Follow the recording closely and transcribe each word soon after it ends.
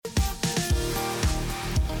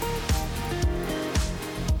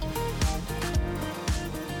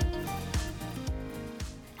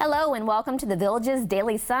Hello and welcome to the Village's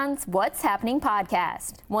Daily Sun's What's Happening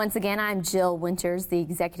podcast. Once again, I'm Jill Winters, the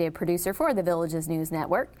executive producer for the Village's News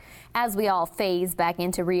Network. As we all phase back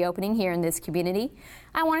into reopening here in this community,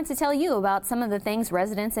 I wanted to tell you about some of the things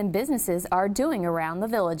residents and businesses are doing around the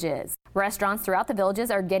Villages. Restaurants throughout the Villages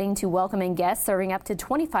are getting to welcoming guests, serving up to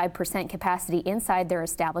 25% capacity inside their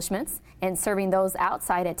establishments and serving those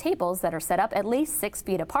outside at tables that are set up at least 6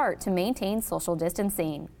 feet apart to maintain social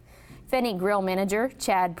distancing. Fenny Grill manager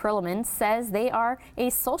Chad Perlman says they are a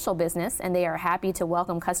social business and they are happy to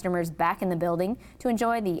welcome customers back in the building to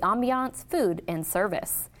enjoy the ambiance, food, and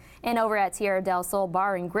service. And over at Tierra del Sol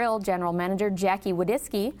Bar and Grill, General Manager Jackie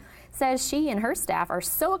Wadisky says she and her staff are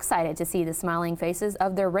so excited to see the smiling faces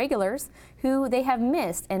of their regulars who they have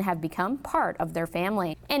missed and have become part of their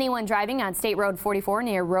family. Anyone driving on State Road 44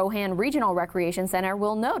 near Rohan Regional Recreation Center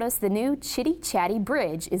will notice the new Chitty Chatty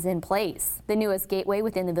Bridge is in place. The newest gateway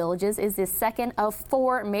within the Villages is the second of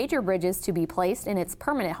 4 major bridges to be placed in its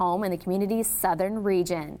permanent home in the community's southern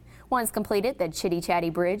region. Once completed, the Chitty Chatty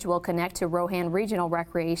Bridge will connect to Rohan Regional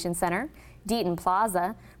Recreation Center, Deaton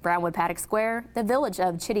Plaza, Brownwood Paddock Square, the village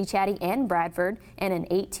of Chitty Chatty and Bradford, and an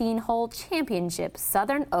 18-hole championship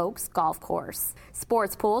Southern Oaks golf course.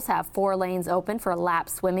 Sports pools have 4 lanes open for lap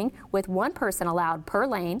swimming with 1 person allowed per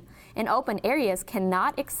lane, and open areas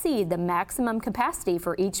cannot exceed the maximum capacity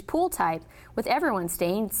for each pool type, with everyone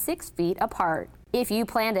staying 6 feet apart. If you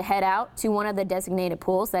plan to head out to one of the designated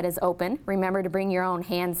pools that is open, remember to bring your own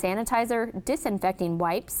hand sanitizer, disinfecting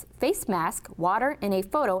wipes, face mask, water, and a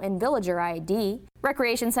photo and villager ID.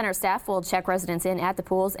 Recreation Center staff will check residents in at the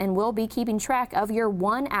pools and will be keeping track of your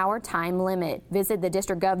 1-hour time limit. Visit the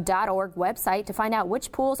districtgov.org website to find out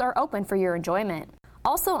which pools are open for your enjoyment.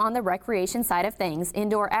 Also on the recreation side of things,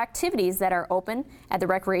 indoor activities that are open at the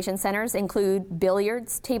recreation centers include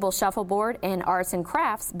billiards, table shuffleboard, and arts and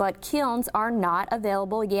crafts, but kilns are not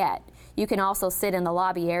available yet. You can also sit in the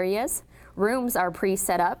lobby areas. Rooms are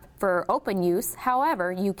pre-set up for open use.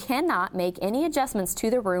 However, you cannot make any adjustments to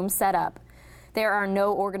the room setup. There are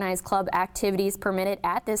no organized club activities permitted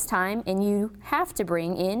at this time, and you have to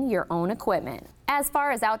bring in your own equipment. As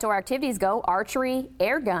far as outdoor activities go, archery,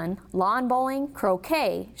 air gun, lawn bowling,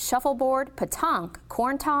 croquet, shuffleboard, petanque,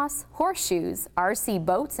 corn toss, horseshoes, RC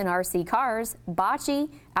boats and RC cars,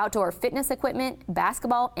 bocce, outdoor fitness equipment,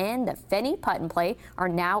 basketball, and the Fenny Putt and Play are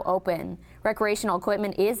now open. Recreational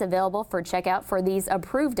equipment is available for checkout for these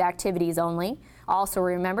approved activities only. Also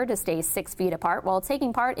remember to stay 6 feet apart while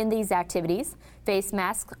taking part in these activities. Face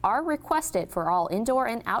masks are requested for all indoor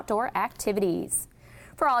and outdoor activities.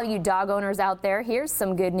 For all you dog owners out there, here's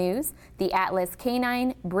some good news. The Atlas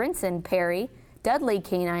Canine, Brinson Perry, Dudley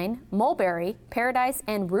Canine, Mulberry, Paradise,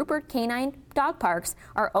 and Rupert Canine dog parks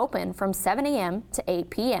are open from 7 a.m. to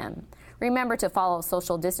 8 p.m. Remember to follow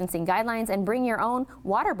social distancing guidelines and bring your own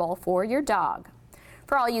water bowl for your dog.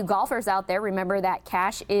 For all you golfers out there, remember that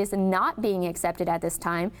cash is not being accepted at this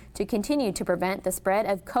time to continue to prevent the spread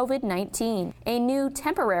of COVID-19. A new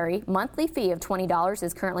temporary monthly fee of $20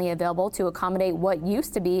 is currently available to accommodate what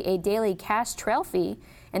used to be a daily cash trail fee,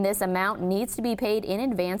 and this amount needs to be paid in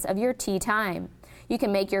advance of your tee time. You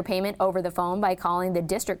can make your payment over the phone by calling the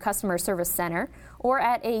District Customer Service Center or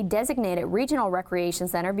at a designated regional recreation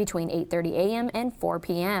center between 8:30 a.m. and 4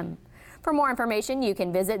 p.m. For more information, you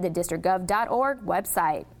can visit the districtgov.org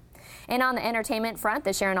website. And on the entertainment front,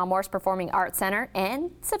 the Sharon L. Morse Performing Arts Center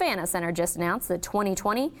and Savannah Center just announced the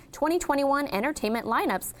 2020-2021 entertainment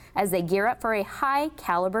lineups as they gear up for a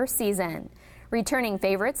high-caliber season. Returning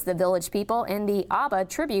favorites, the Village People and the ABBA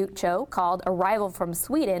tribute show called Arrival from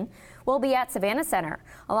Sweden will be at Savannah Center,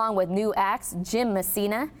 along with new acts Jim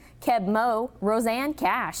Messina, Keb Mo, Roseanne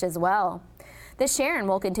Cash as well. The Sharon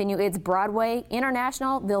will continue its Broadway,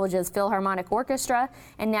 International, Villages Philharmonic Orchestra,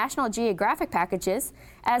 and National Geographic packages,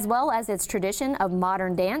 as well as its tradition of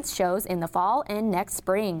modern dance shows in the fall and next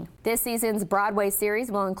spring. This season's Broadway series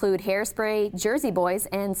will include Hairspray, Jersey Boys,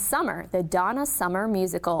 and Summer, the Donna Summer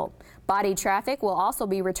musical. Body Traffic will also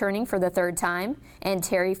be returning for the 3rd time, and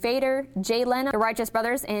Terry Fader, Jay Leno, the Righteous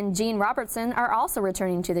Brothers, and Gene Robertson are also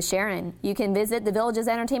returning to the Sharon. You can visit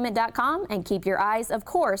thevillagesentertainment.com and keep your eyes, of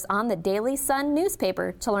course, on the Daily Sun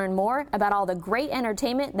newspaper to learn more about all the great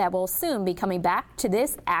entertainment that will soon be coming back to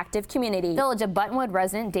this active community. Village of Buttonwood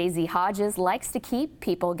resident Daisy Hodges likes to keep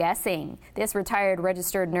people guessing. This retired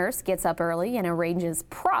registered nurse gets up early and arranges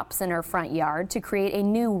props in her front yard to create a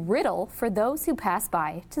new riddle for those who pass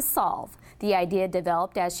by to solve. The idea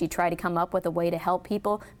developed as she tried to come up with a way to help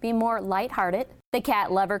people be more lighthearted, The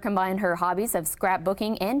cat lover combined her hobbies of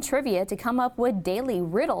scrapbooking and trivia to come up with daily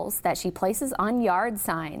riddles that she places on yard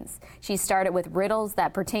signs. She started with riddles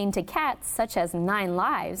that pertain to cats, such as 9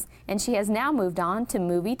 lives, and she has now moved on to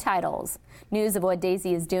movie titles. News of what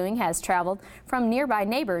Daisy is doing has traveled from nearby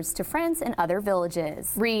neighbors to friends in other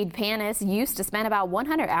villages. Reed Panis used to spend about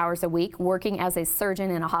 100 hours a week working as a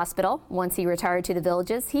surgeon in a hospital. Once he retired to the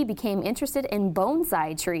villages, he became interested in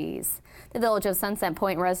bonsai trees. The Village of Sunset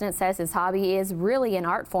Point resident says his hobby is really an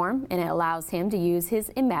art form and it allows him to use his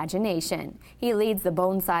imagination. He leads the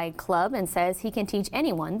bonsai club and says he can teach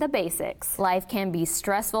anyone the basics. Life can be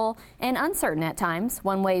stressful and uncertain at times.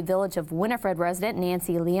 One way Village of Winifred resident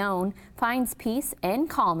Nancy Leone finds peace and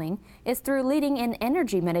calming is through leading an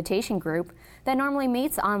energy meditation group that normally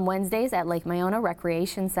meets on Wednesdays at Lake Myona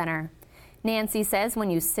Recreation Center. Nancy says when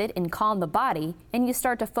you sit and calm the body and you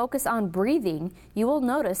start to focus on breathing, you will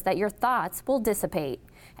notice that your thoughts will dissipate.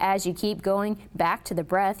 As you keep going back to the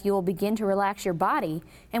breath, you will begin to relax your body,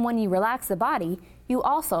 and when you relax the body, you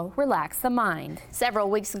also relax the mind. Several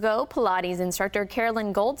weeks ago, Pilates instructor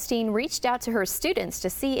Carolyn Goldstein reached out to her students to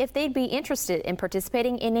see if they'd be interested in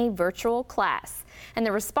participating in a virtual class, and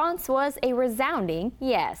the response was a resounding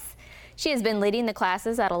yes. She has been leading the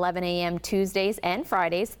classes at 11 a.m. Tuesdays and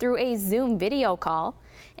Fridays through a Zoom video call.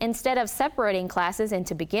 Instead of separating classes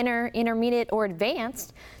into beginner, intermediate, or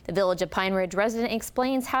advanced, the Village of Pine Ridge resident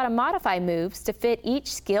explains how to modify moves to fit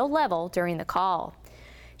each skill level during the call.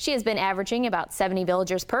 She has been averaging about 70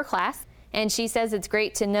 villagers per class, and she says it's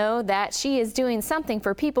great to know that she is doing something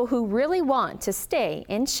for people who really want to stay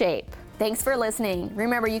in shape. Thanks for listening.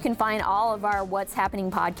 Remember, you can find all of our What's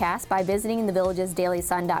Happening podcasts by visiting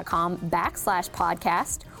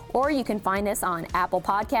thevillagesdailysun.com/podcast, or you can find us on Apple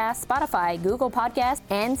Podcasts, Spotify, Google Podcasts,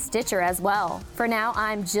 and Stitcher as well. For now,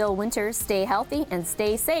 I'm Jill Winters. Stay healthy and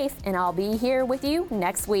stay safe, and I'll be here with you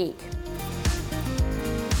next week.